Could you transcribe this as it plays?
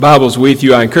Bibles with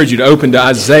you, I encourage you to open to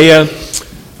Isaiah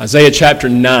chapter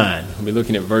 9. We'll be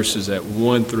looking at verses at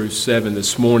 1 through 7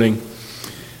 this morning.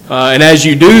 And as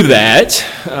you do that,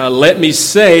 let me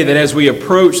say that as we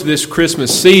approach this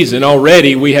Christmas season,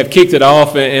 already we have kicked it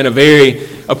off in a very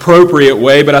appropriate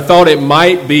way, but I thought it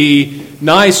might be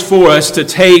nice for us to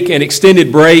take an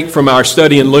extended break from our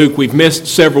study in Luke. We've missed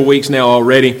several weeks now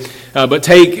already, but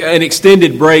take an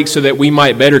extended break so that we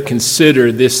might better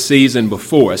consider this season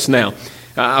before us. Now,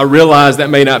 I realize that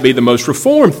may not be the most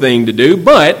reformed thing to do,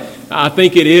 but I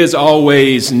think it is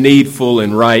always needful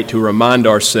and right to remind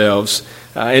ourselves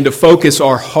and to focus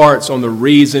our hearts on the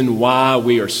reason why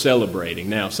we are celebrating.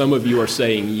 Now, some of you are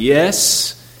saying,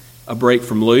 yes, a break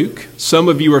from Luke. Some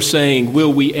of you are saying,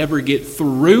 will we ever get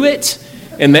through it?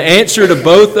 And the answer to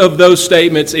both of those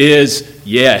statements is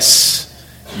yes.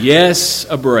 Yes,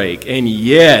 a break. And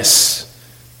yes,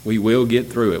 we will get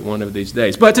through it one of these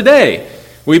days. But today,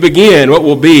 we begin what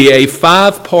will be a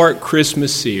 5-part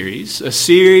Christmas series, a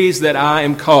series that I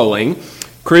am calling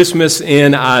Christmas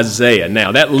in Isaiah.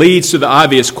 Now, that leads to the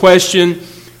obvious question,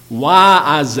 why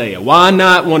Isaiah? Why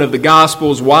not one of the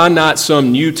Gospels? Why not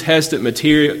some New Testament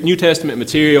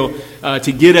material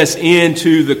to get us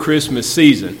into the Christmas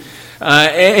season?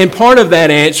 And part of that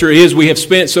answer is we have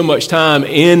spent so much time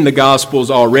in the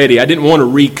Gospels already. I didn't want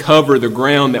to recover the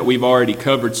ground that we've already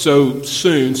covered so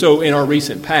soon, so in our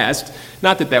recent past.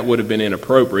 Not that that would have been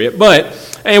inappropriate,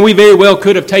 and we very well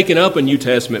could have taken up a New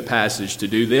Testament passage to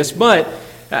do this, but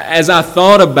as I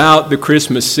thought about the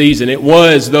Christmas season, it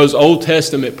was those Old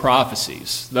Testament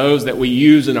prophecies, those that we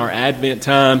use in our Advent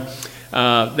time,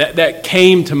 that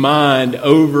came to mind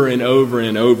over and over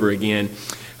and over again.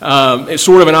 It's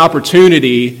sort of an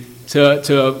opportunity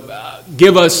to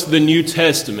give us the New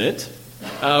Testament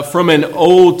from an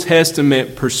Old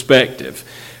Testament perspective.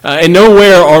 And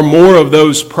nowhere are more of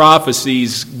those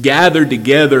prophecies gathered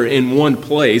together in one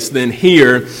place than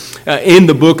here in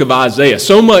the book of Isaiah.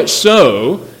 So much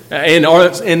so,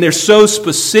 and they're so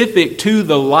specific to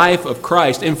the life of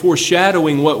Christ and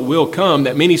foreshadowing what will come,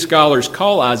 that many scholars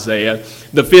call Isaiah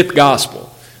the fifth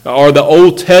gospel, or the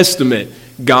Old Testament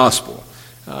gospel.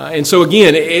 And so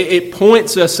again, it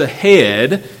points us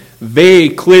ahead very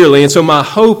clearly. And so my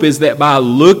hope is that by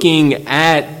looking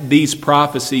at these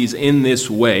prophecies in this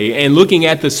way and looking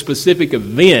at the specific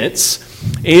events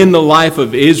in the life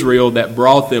of Israel that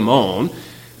brought them on,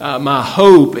 my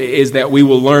hope is that we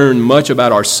will learn much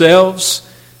about ourselves,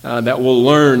 that we'll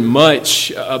learn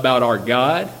much about our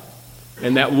God,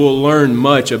 and that we'll learn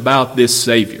much about this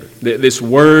Savior, this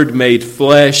Word made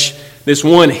flesh, this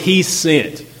one He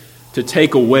sent to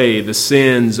take away the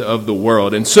sins of the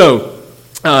world. And so,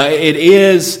 it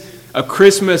is a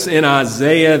Christmas in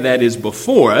Isaiah that is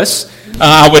before us.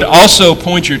 I would also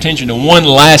point your attention to one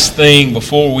last thing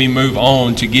before we move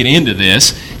on to get into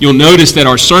this. You'll notice that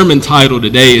our sermon title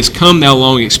today is Come Thou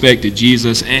Long Expected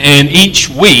Jesus, and each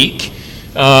week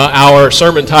our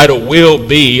sermon title will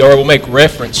be, or will make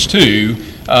reference to,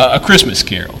 a Christmas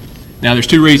carol. Now there's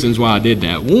two reasons why I did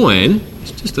that. One,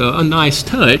 it's just a nice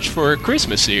touch for a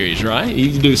Christmas series, right?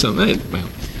 You can do something, well,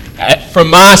 from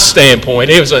my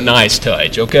standpoint, it was a nice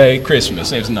touch, okay?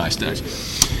 Christmas, it was a nice touch.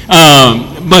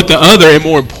 But the other and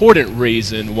more important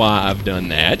reason why I've done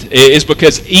that is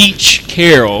because each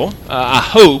carol, I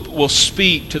hope, will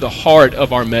speak to the heart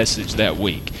of our message that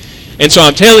week. And so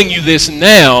I'm telling you this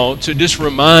now to just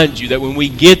remind you that when we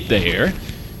get there,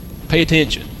 pay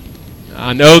attention.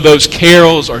 I know those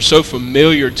carols are so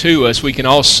familiar to us, we can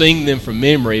all sing them from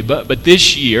memory, but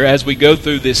this year, as we go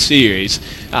through this series,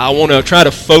 I want to try to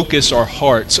focus our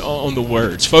hearts on the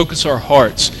words, focus our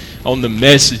hearts on the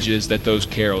messages that those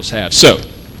carols have. So,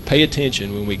 pay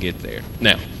attention when we get there.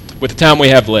 Now, with the time we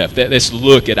have left, let's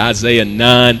look at Isaiah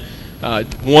 9,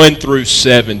 1 through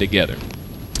 7 together.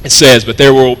 It says, "But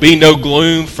there will be no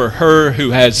gloom for her who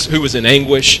was in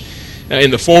anguish.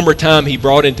 In the former time he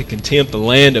brought into contempt the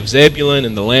land of Zebulun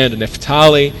and the land of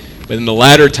Naphtali, but in the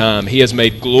latter time he has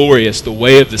made glorious the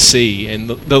way of the sea and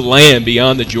the land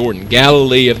beyond the Jordan,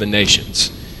 Galilee of the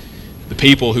nations. The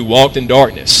people who walked in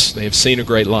darkness, they have seen a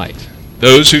great light.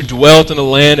 Those who dwelt in a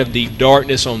land of deep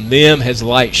darkness, on them has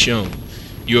light shone.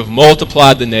 You have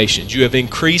multiplied the nations, you have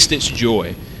increased its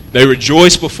joy. They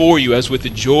rejoice before you as with the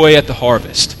joy at the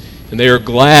harvest, and they are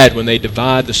glad when they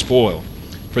divide the spoil.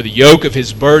 For the yoke of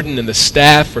his burden and the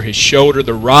staff for his shoulder,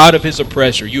 the rod of his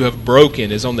oppressor, you have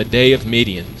broken as on the day of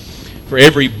Midian. For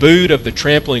every boot of the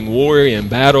trampling warrior in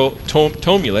battle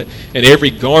tumult, and every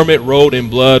garment rolled in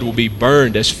blood will be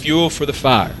burned as fuel for the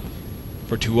fire.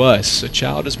 For to us a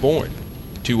child is born,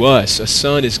 to us a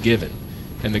son is given,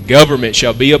 and the government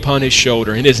shall be upon his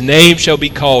shoulder, and his name shall be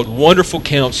called Wonderful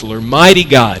Counselor, Mighty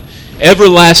God,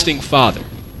 Everlasting Father,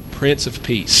 Prince of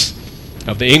Peace.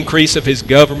 Of the increase of his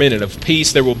government and of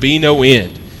peace there will be no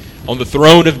end. On the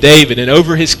throne of David and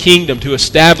over his kingdom, to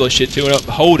establish it, to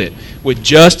uphold it with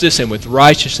justice and with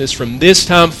righteousness from this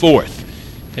time forth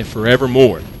and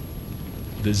forevermore.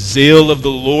 The zeal of the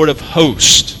Lord of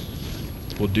hosts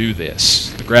will do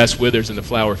this. The grass withers and the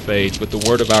flower fades, but the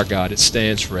word of our God, it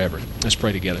stands forever. Let's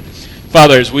pray together.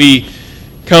 Father, as we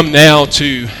come now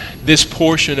to this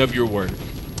portion of your word,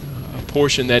 a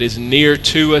portion that is near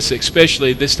to us,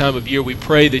 especially this time of year, we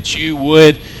pray that you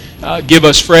would give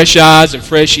us fresh eyes and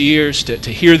fresh ears to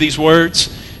hear these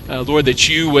words. Lord, that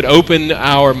you would open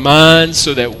our minds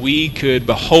so that we could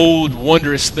behold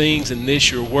wondrous things in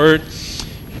this, your word.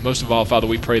 And most of all, Father,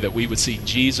 we pray that we would see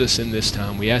Jesus in this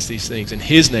time. We ask these things in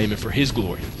his name and for his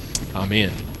glory.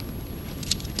 Amen.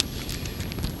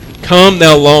 Come,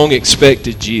 thou long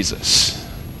expected Jesus.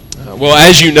 Well,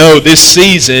 as you know, this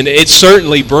season, it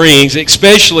certainly brings,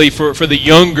 especially for the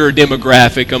younger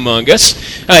demographic among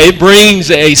us, it brings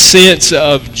a sense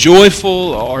of joyful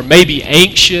or maybe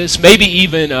anxious, maybe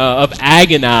even of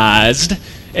agonized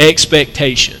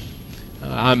expectation.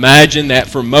 I imagine that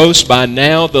for most by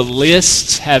now, the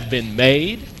lists have been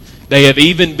made. They have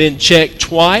even been checked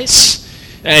twice.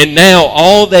 And now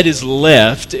all that is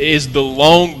left is the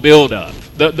long build-up,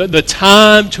 the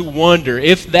time to wonder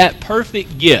if that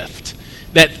perfect gift,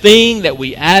 that thing that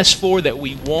we ask for, that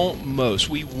we want most,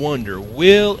 we wonder,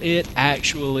 will it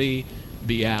actually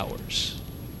be ours?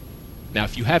 Now,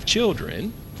 if you have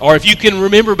children, or if you can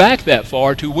remember back that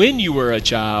far to when you were a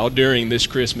child during this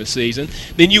Christmas season,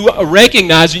 then you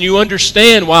recognize and you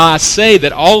understand why I say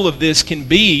that all of this can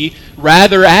be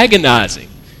rather agonizing.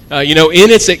 In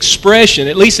its expression,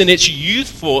 at least in its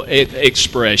youthful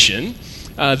expression,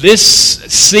 this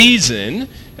season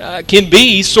can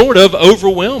be sort of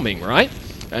overwhelming, right?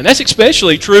 And that's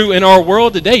especially true in our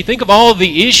world today. Think of all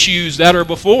the issues that are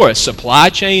before us. Supply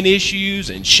chain issues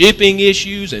and shipping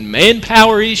issues and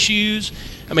manpower issues.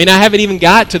 I mean, I haven't even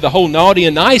got to the whole naughty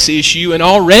and nice issue, and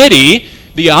already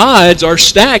the odds are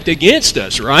stacked against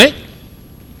us, right?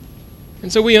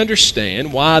 And so we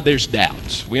understand why there's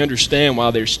doubts. We understand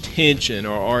why there's tension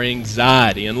or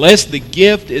anxiety. Unless the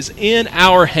gift is in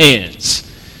our hands,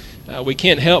 we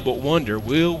can't help but wonder,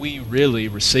 will we really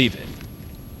receive it?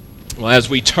 Well, as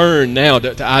we turn now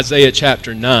to Isaiah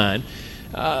chapter 9,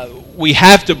 we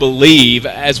have to believe,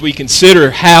 as we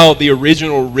consider how the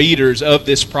original readers of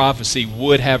this prophecy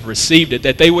would have received it,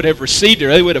 that they would have received it,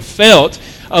 or they would have felt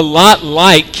a lot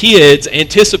like kids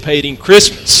anticipating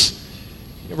Christmas.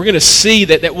 We're going to see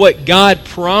that what God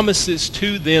promises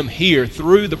to them here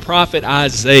through the prophet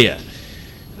Isaiah,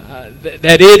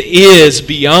 that it is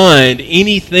beyond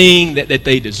anything that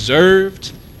they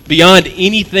deserved, beyond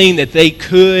anything that they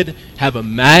could have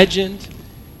imagined.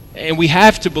 And we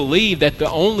have to believe that the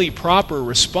only proper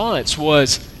response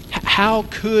was, how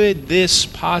could this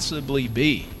possibly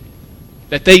be?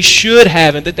 That they should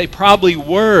have, and that they probably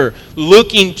were,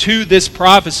 looking to this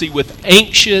prophecy with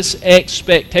anxious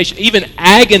expectation, even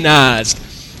agonized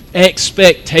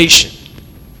expectation.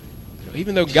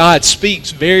 Even though God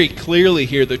speaks very clearly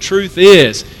here, the truth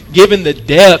is, given the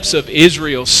depths of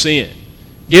Israel's sin,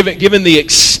 given the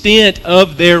extent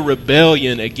of their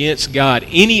rebellion against God,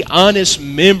 any honest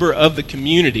member of the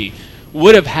community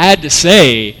would have had to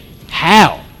say,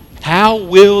 how? How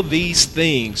will these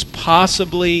things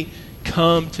possibly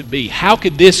come to be? How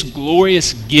could this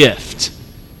glorious gift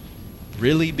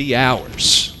really be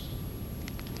ours?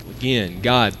 Again,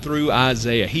 God, through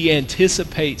Isaiah, he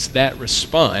anticipates that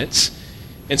response.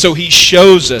 And so he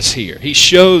shows us here, he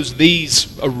shows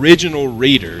these original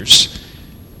readers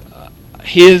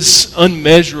his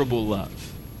unmeasurable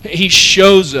love. He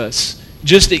shows us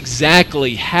just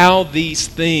exactly how these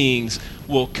things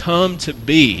will come to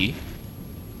be.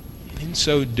 In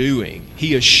so doing,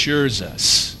 he assures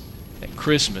us that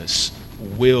Christmas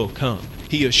will come.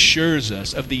 He assures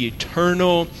us of the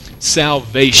eternal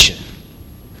salvation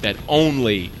that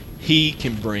only he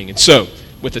can bring. And so,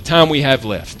 with the time we have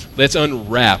left, let's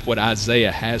unwrap what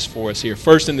Isaiah has for us here.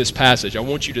 First in this passage, I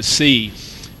want you to see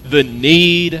the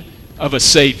need of a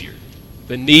Savior.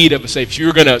 The need of a Savior. If you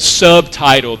were going to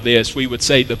subtitle this, we would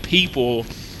say the people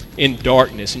in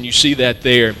darkness. And you see that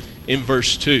there in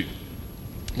verse 2.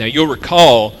 Now you'll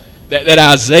recall that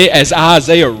Isaiah, as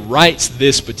Isaiah writes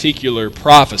this particular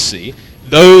prophecy,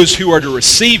 those who are to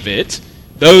receive it,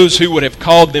 those who would have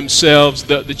called themselves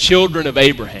the children of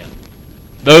Abraham,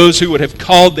 those who would have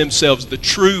called themselves the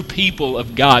true people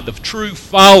of God, the true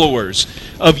followers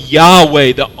of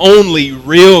Yahweh, the only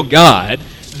real God,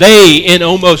 they, in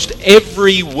almost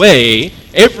every way,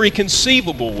 every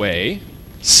conceivable way,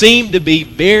 seem to be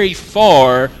very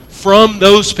far from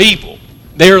those people.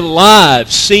 Their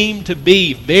lives seem to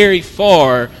be very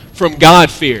far from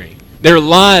God-fearing. Their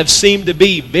lives seem to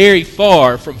be very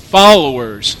far from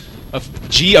followers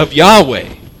of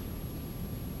Yahweh.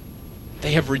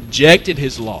 They have rejected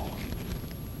His law.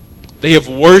 They have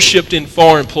worshiped in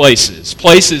foreign places,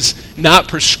 places not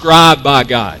prescribed by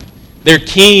God. Their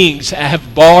kings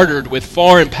have bartered with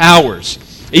foreign powers.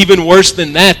 Even worse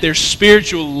than that, their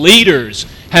spiritual leaders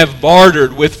have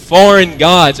bartered with foreign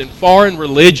gods and foreign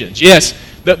religions. Yes,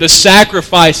 the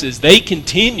sacrifices, they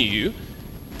continue,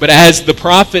 but as the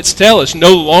prophets tell us,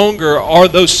 no longer are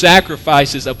those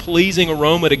sacrifices a pleasing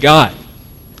aroma to God.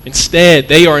 Instead,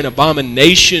 they are an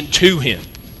abomination to Him.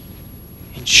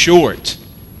 In short,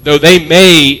 though they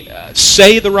may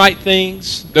say the right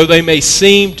things, though they may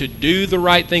seem to do the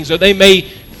right things, though they may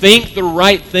think the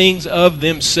right things of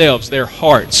themselves, their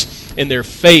hearts and their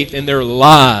faith and their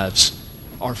lives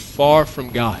are far from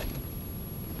God.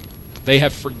 They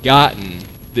have forgotten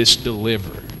this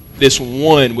deliverer, this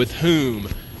one with whom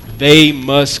they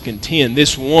must contend,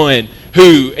 this one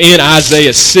who in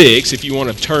Isaiah 6, if you want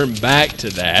to turn back to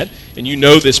that, and you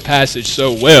know this passage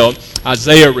so well,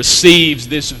 Isaiah receives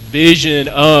this vision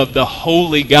of the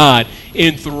holy God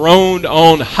enthroned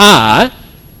on high.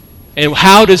 And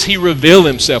how does He reveal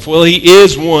Himself? Well, He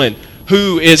is one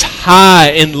who is high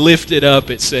and lifted up,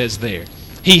 it says there.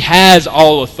 He has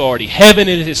all authority. Heaven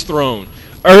is His throne.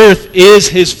 Earth is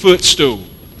His footstool.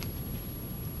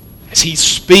 As He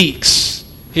speaks,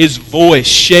 His voice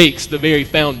shakes the very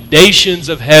foundations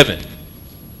of heaven.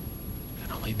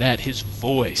 Not only that, His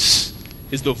voice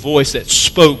is the voice that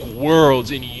spoke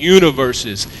worlds and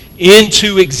universes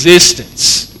into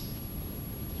existence.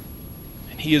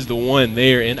 And He is the one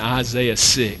there in Isaiah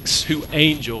 6 who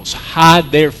angels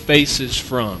hide their faces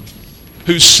from,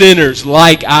 who sinners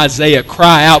like Isaiah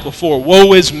cry out before,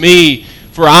 "Woe is me,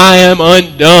 for I am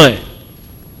undone."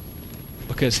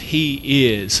 Because He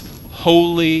is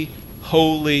holy,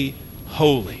 holy,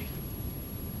 holy.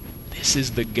 This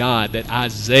is the God that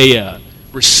Isaiah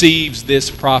receives this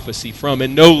prophecy from.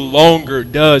 And no longer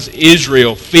does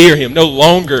Israel fear Him. No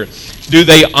longer do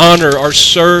they honor or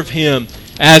serve Him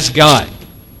as God.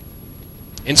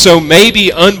 And so maybe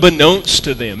unbeknownst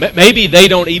to them, maybe they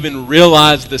don't even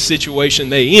realize the situation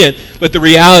they're in, but the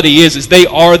reality is they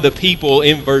are the people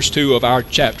in verse 2 of our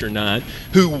chapter 9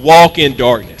 who walk in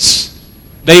darkness.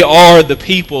 They are the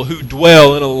people who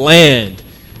dwell in a land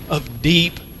of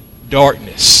deep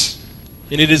darkness.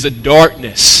 And it is a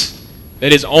darkness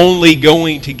that is only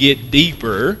going to get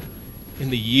deeper in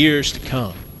the years to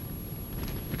come.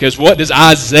 Because what does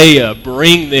Isaiah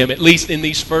bring them, at least in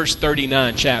these first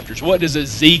 39 chapters? What does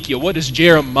Ezekiel, what does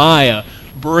Jeremiah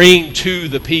bring to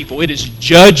the people? It is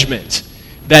judgment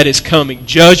that is coming.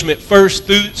 Judgment first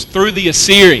through the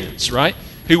Assyrians, right?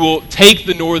 Who will take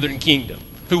the northern kingdom,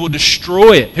 who will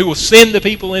destroy it, who will send the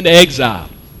people into exile.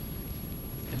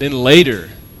 And then later,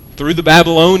 through the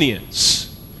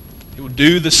Babylonians, it will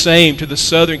do the same to the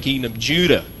southern kingdom.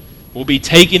 Judah will be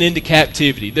taken into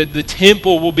captivity. The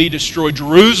temple will be destroyed.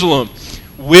 Jerusalem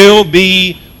will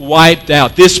be wiped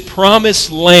out. This promised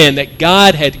land that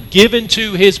God had given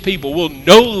to His people will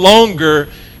no longer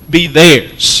be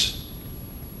theirs.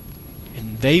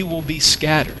 And they will be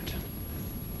scattered.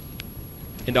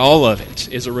 And all of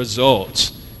it is a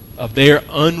result of their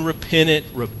unrepentant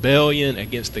rebellion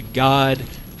against the God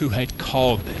who had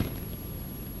called them.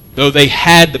 Though they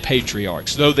had the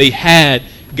patriarchs, though they had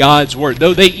God's word,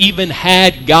 though they even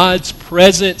had God's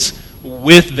presence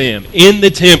with them in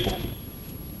the temple,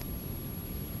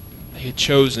 they had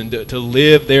chosen to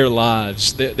live their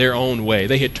lives their own way.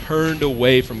 They had turned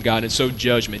away from God, and so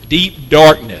judgment, deep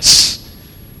darkness,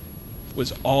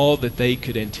 was all that they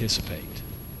could anticipate.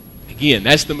 Again,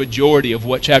 that's the majority of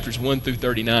what chapters 1 through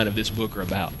 39 of this book are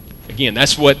about. Again,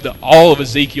 that's what all of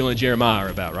Ezekiel and Jeremiah are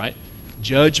about, right?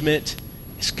 Judgment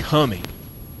is coming.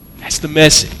 That's the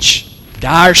message.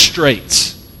 Dire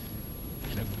straits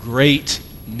and a great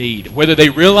need. Whether they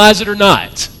realize it or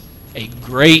not, a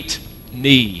great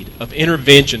need of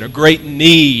intervention, a great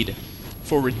need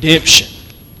for redemption.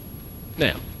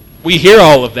 Now, we hear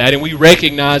all of that and we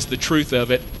recognize the truth of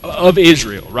it, of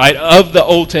Israel, right? Of the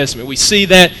Old Testament. We see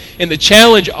that, and the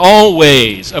challenge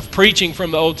always of preaching from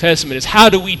the Old Testament is how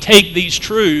do we take these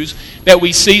truths that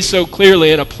we see so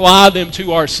clearly and apply them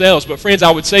to ourselves. But friends, I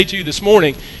would say to you this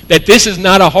morning that this is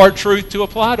not a hard truth to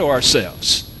apply to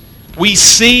ourselves. We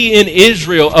see in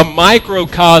Israel a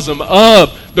microcosm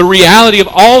of the reality of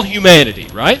all humanity,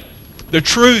 right? The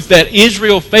truth that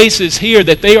Israel faces here,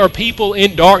 that they are people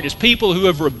in darkness, people who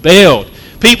have rebelled,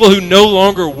 people who no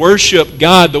longer worship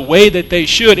God the way that they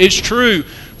should, is true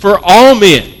for all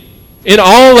men. in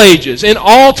all ages, in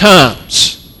all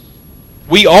times.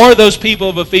 We are those people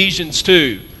of Ephesians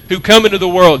 2 who come into the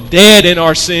world dead in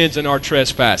our sins and our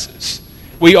trespasses.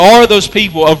 We are those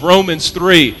people of Romans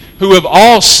 3 who have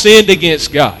all sinned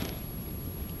against God.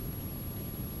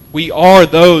 We are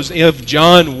those of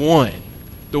John 1,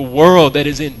 the world that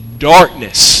is in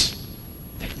darkness,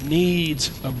 that needs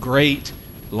a great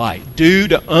light. Due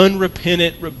to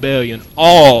unrepentant rebellion,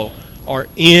 all are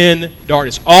in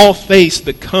darkness. All face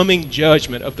the coming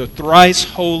judgment of the thrice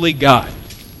holy God.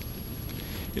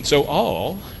 And so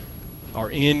all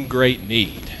are in great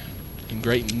need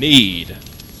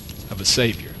of a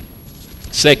Savior.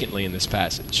 Secondly, in this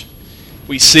passage,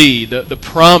 we see the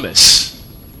promise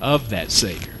of that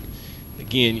Savior.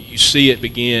 Again, you see it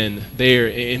begin there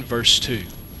in verse 2.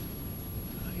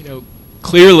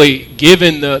 Clearly,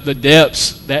 given the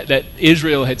depths that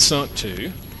Israel had sunk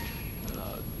to,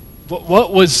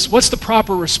 what's the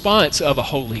proper response of a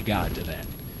holy God to that?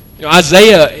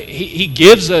 Isaiah, he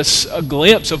gives us a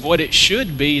glimpse of what it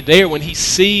should be there when he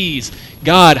sees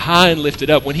God high and lifted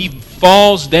up. When he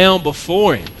falls down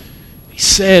before him, he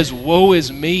says, "Woe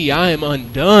is me, I am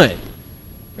undone."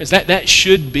 That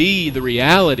should be the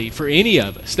reality for any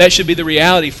of us. That should be the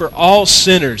reality for all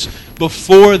sinners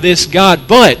before this God.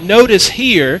 But notice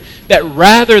here that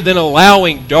rather than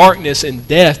allowing darkness and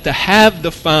death to have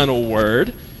the final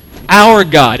word, our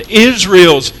God,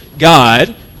 Israel's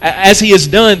God, as he has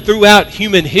done throughout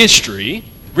human history,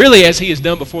 really as he has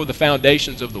done before the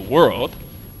foundations of the world,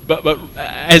 but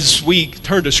as we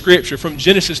turn to Scripture from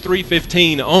Genesis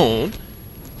 3:15 on,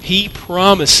 he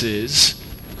promises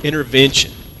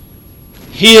intervention.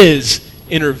 His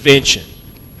intervention.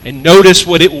 And notice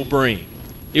what it will bring.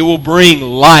 It will bring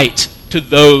light to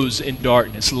those in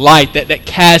darkness. Light that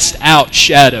casts out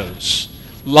shadows.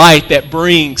 Light that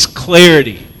brings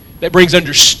clarity, that brings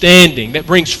understanding, that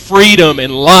brings freedom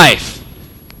and life.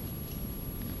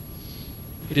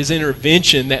 It is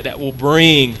intervention that will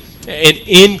bring an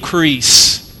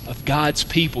increase of God's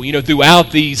people.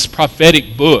 Throughout these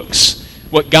prophetic books,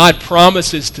 what God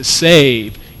promises to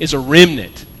save is a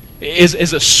remnant,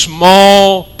 is a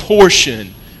small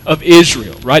portion of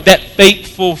Israel, right? That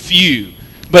faithful few.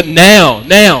 But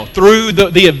now, through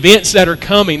the events that are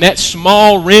coming, that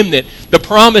small remnant, the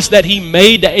promise that he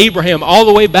made to Abraham all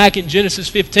the way back in Genesis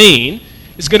 15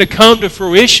 is going to come to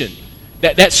fruition.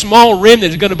 That small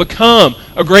remnant is going to become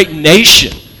a great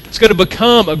nation. It's going to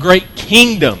become a great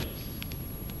kingdom.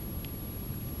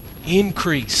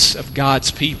 Increase of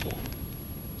God's people.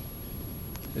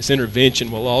 This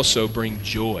intervention will also bring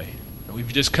joy.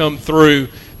 We've just come through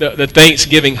the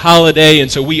Thanksgiving holiday,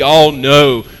 and so we all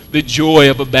know the joy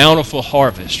of a bountiful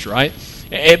harvest, right?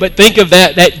 But think of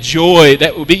that joy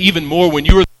that will be even more when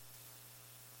you are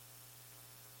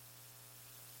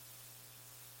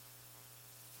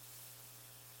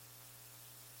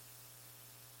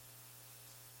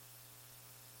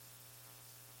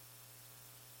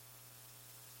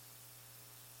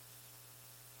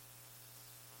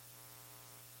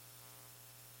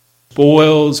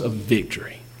spoils of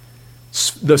victory.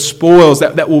 The spoils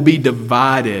that will be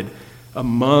divided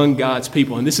among God's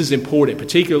people. And this is important,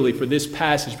 particularly for this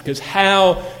passage, because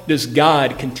how does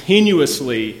God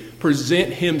continuously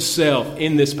present himself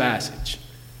in this passage?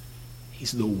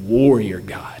 He's the warrior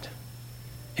God.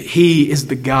 He is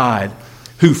the God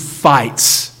who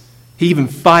fights. He even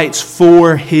fights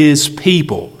for his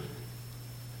people.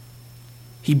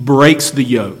 He breaks the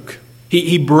yoke.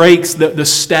 He breaks the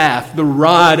staff, the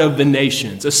rod of the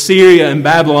nations. Assyria and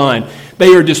Babylon,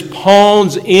 they are just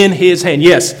pawns in his hand.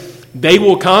 Yes, they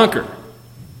will conquer,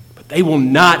 but they will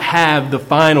not have the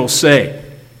final say.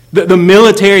 The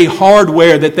military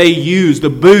hardware that they use, the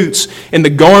boots and the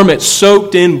garments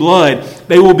soaked in blood,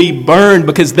 they will be burned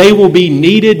because they will be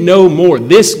needed no more.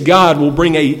 This God will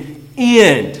bring an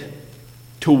end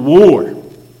to war.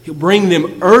 He'll bring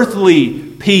them earthly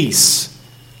peace.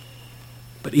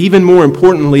 But even more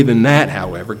importantly than that,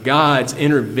 however, God's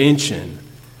intervention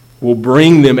will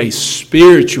bring them a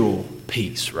spiritual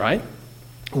peace, right?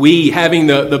 We, having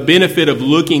the benefit of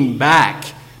looking back,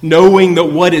 knowing that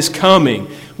what is coming,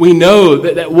 we know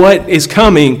that what is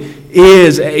coming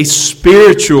is a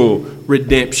spiritual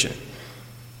redemption.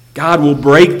 God will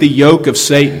break the yoke of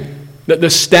Satan,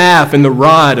 the staff and the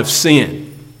rod of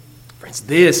sin. Friends,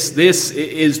 this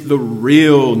is the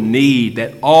real need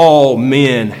that all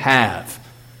men have.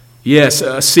 Yes,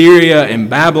 Assyria and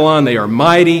Babylon, they are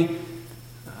mighty.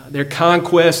 Their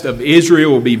conquest of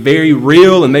Israel will be very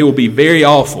real and they will be very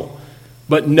awful.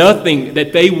 But nothing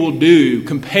that they will do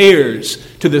compares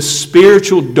to the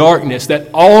spiritual darkness that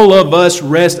all of us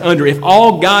rest under. If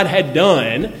all God had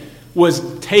done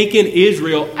was taken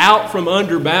Israel out from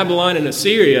under Babylon and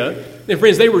Assyria, then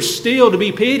friends, they were still to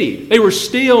be pitied. They were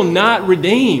still not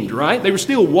redeemed, right? They were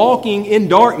still walking in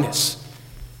darkness.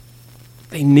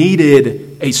 They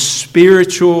needed a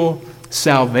spiritual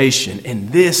salvation. And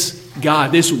this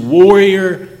God, this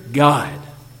warrior God,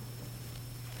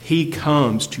 He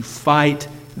comes to fight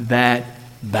that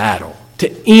battle,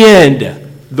 to end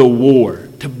the war,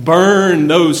 to burn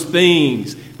those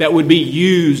things that would be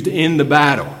used in the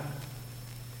battle.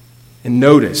 And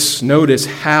notice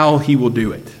how He will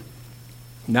do it.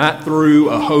 Not through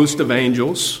a host of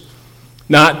angels,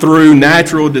 not through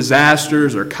natural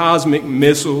disasters or cosmic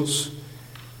missiles,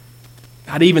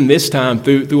 not even this time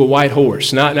through a white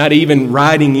horse, not even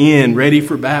riding in ready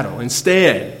for battle.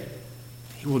 Instead,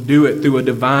 He will do it through a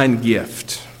divine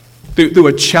gift, through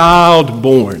a child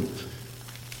born,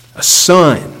 a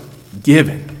son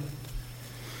given.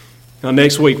 Now,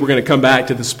 next week, we're going to come back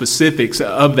to the specifics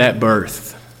of that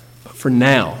birth. But for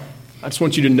now, I just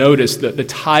want you to notice the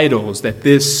titles that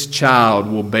this child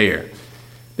will bear.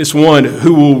 This one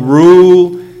who will rule,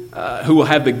 who will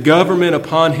have the government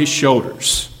upon his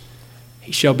shoulders.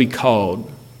 He shall be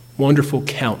called Wonderful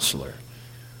Counselor.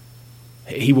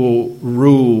 He will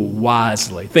rule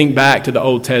wisely. Think back to the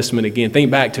Old Testament again.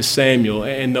 Think back to Samuel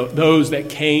and those that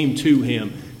came to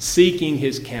him seeking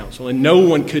his counsel. And no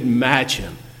one could match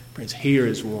him. Friends, here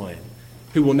is one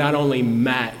who will not only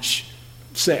match,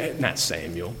 not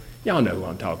Samuel, y'all know who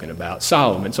I'm talking about,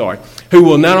 Solomon, who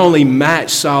will not only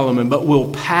match Solomon, but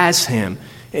will pass him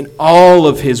in all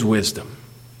of his wisdom.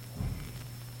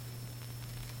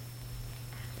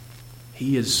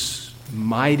 He is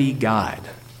mighty God.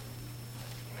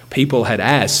 People had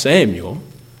asked Samuel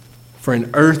for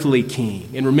an earthly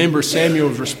king. And remember,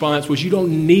 Samuel's response was, you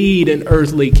don't need an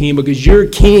earthly king because your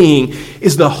king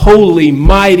is the holy,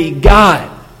 mighty God.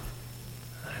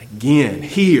 Again,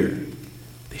 here,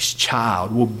 this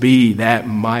child will be that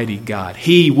mighty God.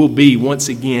 He will be, once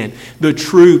again, the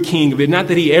true king of it. Not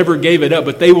that he ever gave it up,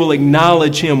 but they will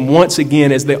acknowledge him once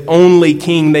again as the only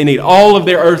king they need. All of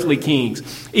their earthly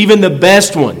kings, even the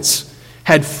best ones,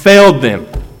 had failed them.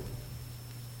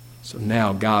 So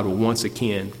now God will once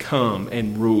again come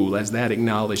and rule as that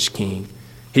acknowledged king.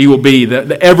 He will be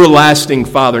the everlasting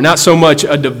Father. Not so much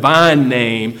a divine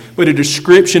name, but a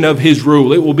description of His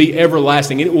rule. It will be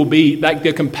everlasting. It will be like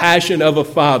the compassion of a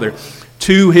father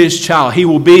to his child. He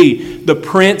will be the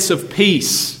Prince of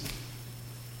Peace.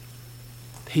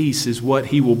 Peace is what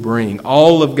He will bring.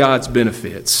 All of God's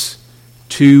benefits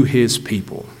to His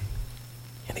people.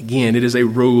 And again, it is a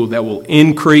rule that will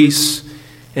increase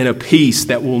and a peace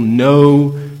that will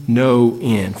know no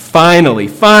end. Finally,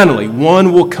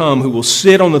 one will come who will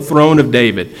sit on the throne of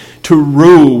David to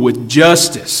rule with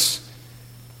justice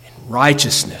and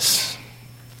righteousness.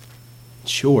 In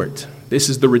short, this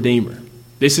is the Redeemer.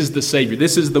 This is the Savior.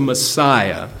 This is the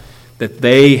Messiah that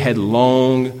they had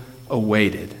long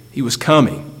awaited. He was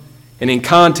coming. And in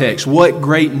context, what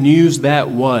great news that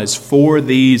was for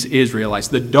these Israelites.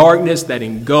 The darkness that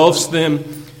engulfs them,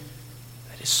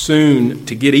 that is soon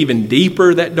to get even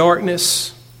deeper, that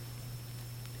darkness,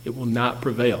 it will not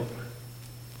prevail.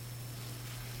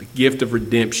 The gift of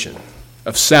redemption,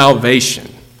 of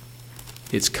salvation,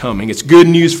 it's coming. It's good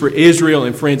news for Israel,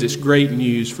 and friends, it's great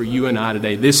news for you and I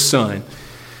today. This Son,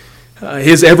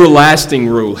 His everlasting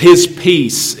rule, His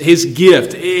peace, His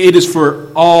gift, it is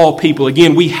for all people.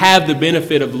 Again, we have the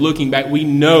benefit of looking back. We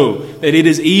know that it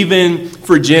is even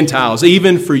for Gentiles,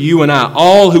 even for you and I,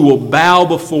 all who will bow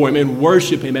before Him and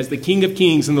worship Him as the King of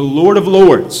Kings and the Lord of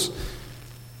Lords.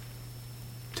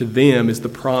 To them is the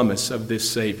promise of this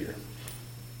Savior.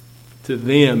 To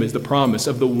them is the promise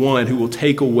of the one who will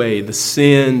take away the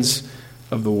sins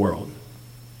of the world.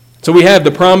 So we have the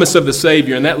promise of the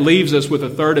Savior, and that leaves us with a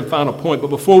third and final point. But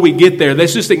before we get there,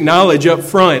 let's just acknowledge up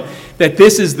front that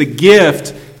this is the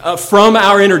gift from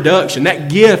our introduction,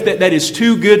 that gift that is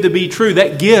too good to be true,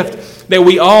 that gift that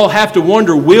we all have to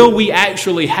wonder, will we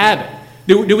actually have it?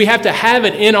 Do we have to have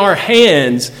it in our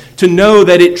hands to know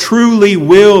that it truly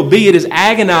will be? It is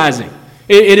agonizing.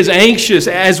 It is anxious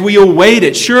as we await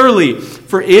it. Surely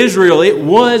for Israel, it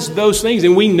was those things.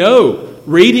 And we know,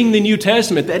 reading the New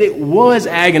Testament, that it was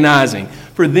agonizing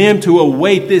for them to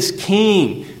await this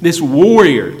king, this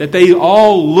warrior that they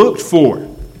all looked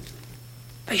for.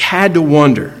 They had to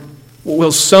wonder,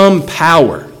 will some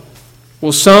power,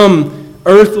 will some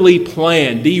earthly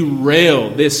plan derail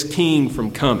this king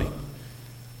from coming?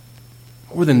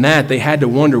 More than that, they had to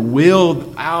wonder,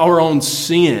 will our own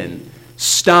sin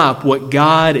stop what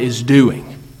God is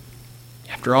doing?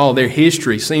 After all, their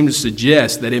history seemed to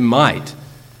suggest that it might.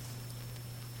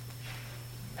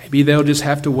 Maybe they'll just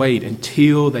have to wait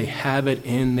until they have it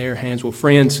in their hands. Well,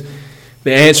 friends,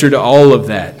 the answer to all of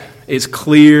that is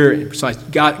clear and precise.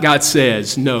 God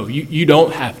says, no, you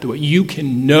don't have to wait. You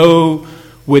can know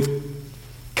with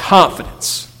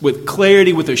confidence, with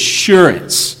clarity, with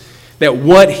assurance that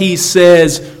what he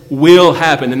says will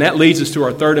happen. And that leads us to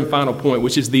our third and final point,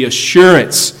 which is the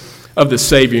assurance of the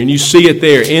Savior. And you see it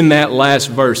there in that last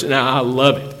verse, and I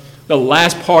love it. The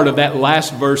last part of that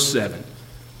last verse 7.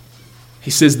 He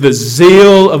says, the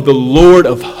zeal of the Lord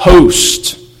of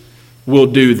hosts will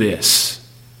do this.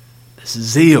 The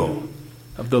zeal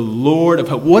of the Lord of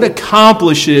hosts. What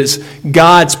accomplishes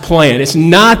God's plan? It's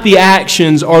not the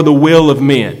actions or the will of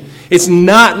men. It's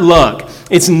not luck.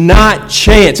 It's not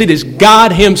chance. It is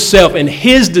God himself and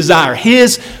his desire,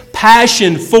 his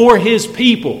passion for his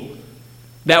people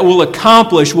that will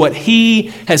accomplish what he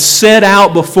has set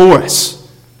out before us.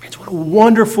 Friends, what a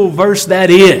wonderful verse that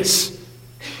is.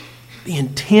 The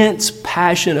intense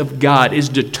passion of God is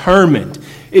determined.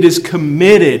 It is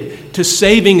committed to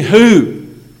saving who?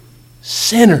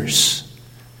 Sinners.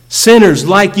 Sinners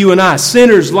like you and I.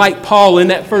 Sinners like Paul in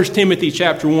that 1 Timothy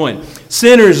chapter 1.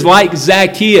 Sinners like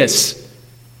Zacchaeus.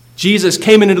 Jesus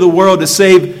came into the world to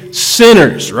save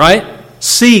sinners, right?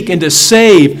 Seek and to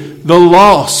save the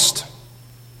lost.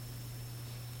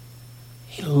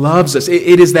 He loves us.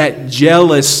 It is that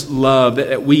jealous love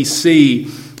that we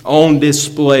see on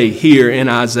display here in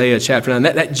Isaiah chapter 9.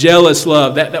 That jealous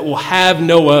love that will have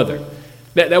no other,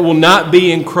 that will not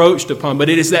be encroached upon, but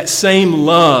it is that same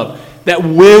love that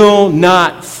will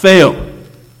not fail.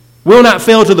 Will not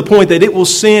fail to the point that it will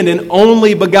send an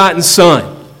only begotten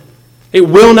Son. It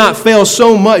will not fail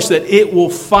so much that it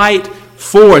will fight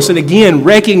for us. And again,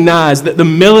 recognize that the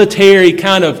military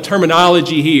kind of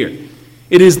terminology here,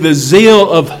 it is the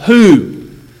zeal of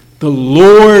who? The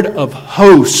Lord of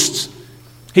hosts.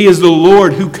 He is the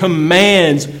Lord who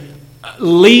commands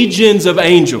legions of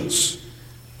angels.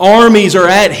 Armies are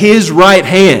at his right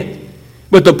hand.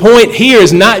 But the point here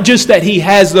is not just that he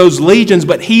has those legions,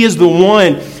 but he is the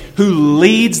one who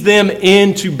leads them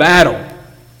into battle.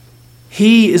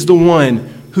 He is the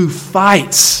one who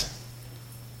fights.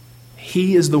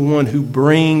 He is the one who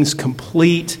brings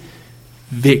complete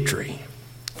victory.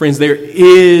 Friends, there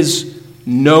is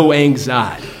no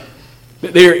anxiety.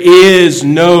 There is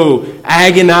no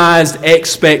agonized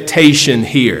expectation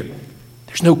here.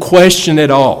 There's no question at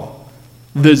all.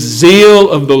 The zeal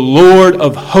of the Lord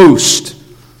of hosts,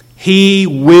 he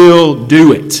will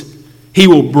do it. He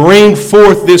will bring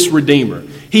forth this Redeemer.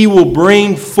 He will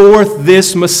bring forth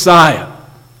this Messiah.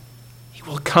 He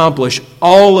will accomplish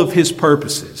all of his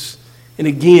purposes. And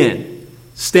again,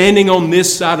 standing on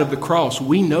this side of the cross,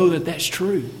 we know that that's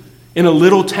true. In a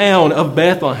little town of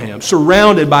Bethlehem,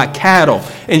 surrounded by cattle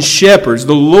and shepherds,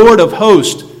 the Lord of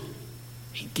hosts,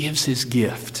 he gives his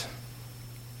gift.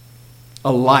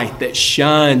 A light that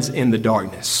shines in the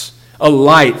darkness. A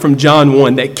light from John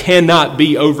 1 that cannot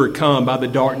be overcome by the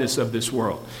darkness of this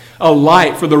world. A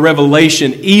light for the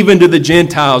revelation even to the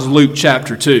Gentiles, Luke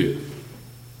chapter 2.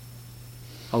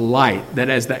 A light that,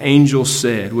 as the angel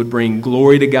said, would bring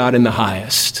glory to God in the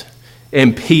highest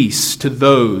and peace to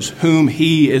those whom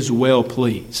he is well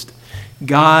pleased.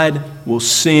 God will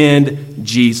send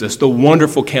Jesus, the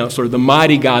wonderful counselor, the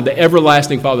mighty God, the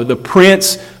everlasting Father, the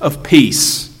Prince of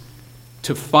Peace,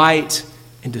 to fight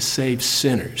and to save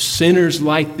sinners. Sinners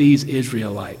like these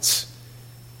Israelites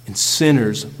and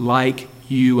sinners like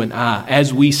you and I.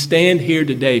 As we stand here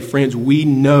today, friends, we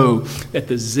know that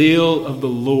the zeal of the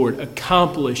Lord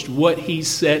accomplished what he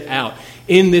set out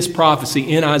in this prophecy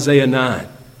in Isaiah 9.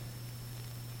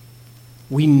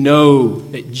 We know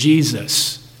that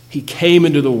Jesus, he came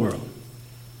into the world.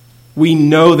 We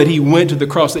know that he went to the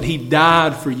cross, that he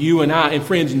died for you and I. And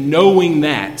friends, knowing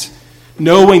that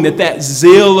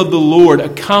zeal of the Lord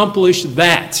accomplished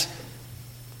that,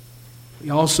 we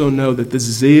also know that the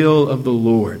zeal of the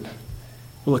Lord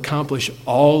will accomplish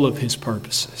all of his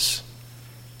purposes.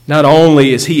 Not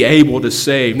only is he able to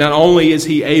save, not only is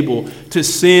he able to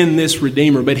send this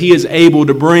Redeemer, but he is able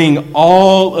to bring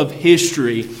all of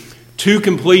history to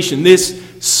completion. This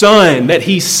Son that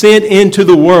he sent into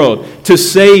the world to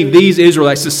save these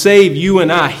Israelites, to save you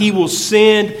and I, he will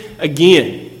send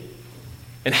again.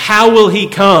 And how will he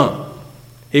come?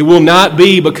 It will not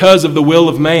be because of the will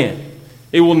of man.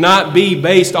 It will not be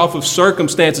based off of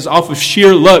circumstances, off of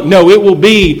sheer luck. No, it will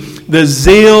be the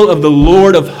zeal of the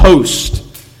Lord of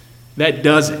hosts that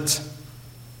does it.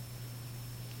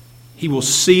 He will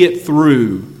see it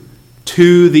through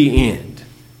to the end.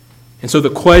 And so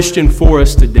the question for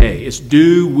us today is,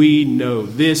 do we know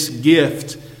this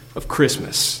gift of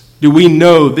Christmas? Do we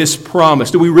know this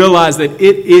promise? Do we realize that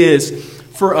it is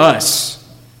for us?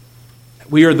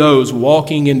 We are those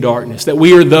walking in darkness, that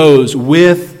we are those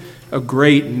with a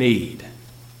great need.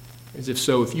 As if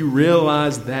so, if you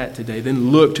realize that today,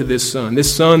 then look to this Son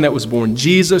that was born,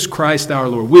 Jesus Christ our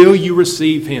Lord. Will you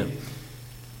receive him?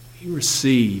 Will you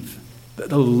receive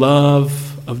the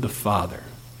love of the Father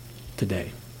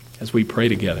today as we pray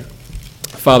together?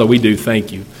 Father, we do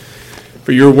thank you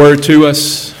for your word to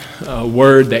us, a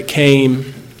word that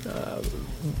came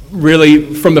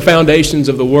really from the foundations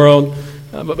of the world,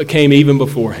 but became even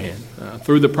beforehand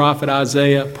through the prophet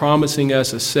Isaiah, promising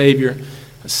us a Savior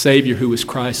who is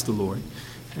Christ the Lord.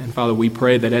 And Father, we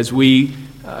pray that as we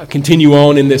continue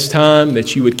on in this time,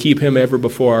 that you would keep him ever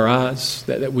before our eyes,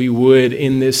 that we would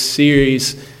in this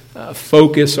series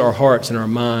focus our hearts and our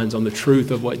minds on the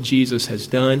truth of what Jesus has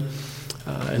done.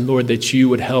 And Lord, that you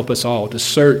would help us all to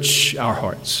search our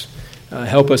hearts.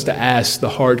 Help us to ask the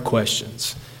hard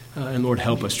questions. And Lord,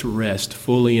 help us to rest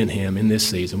fully in him in this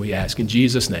season. We ask in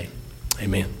Jesus' name.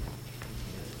 Amen.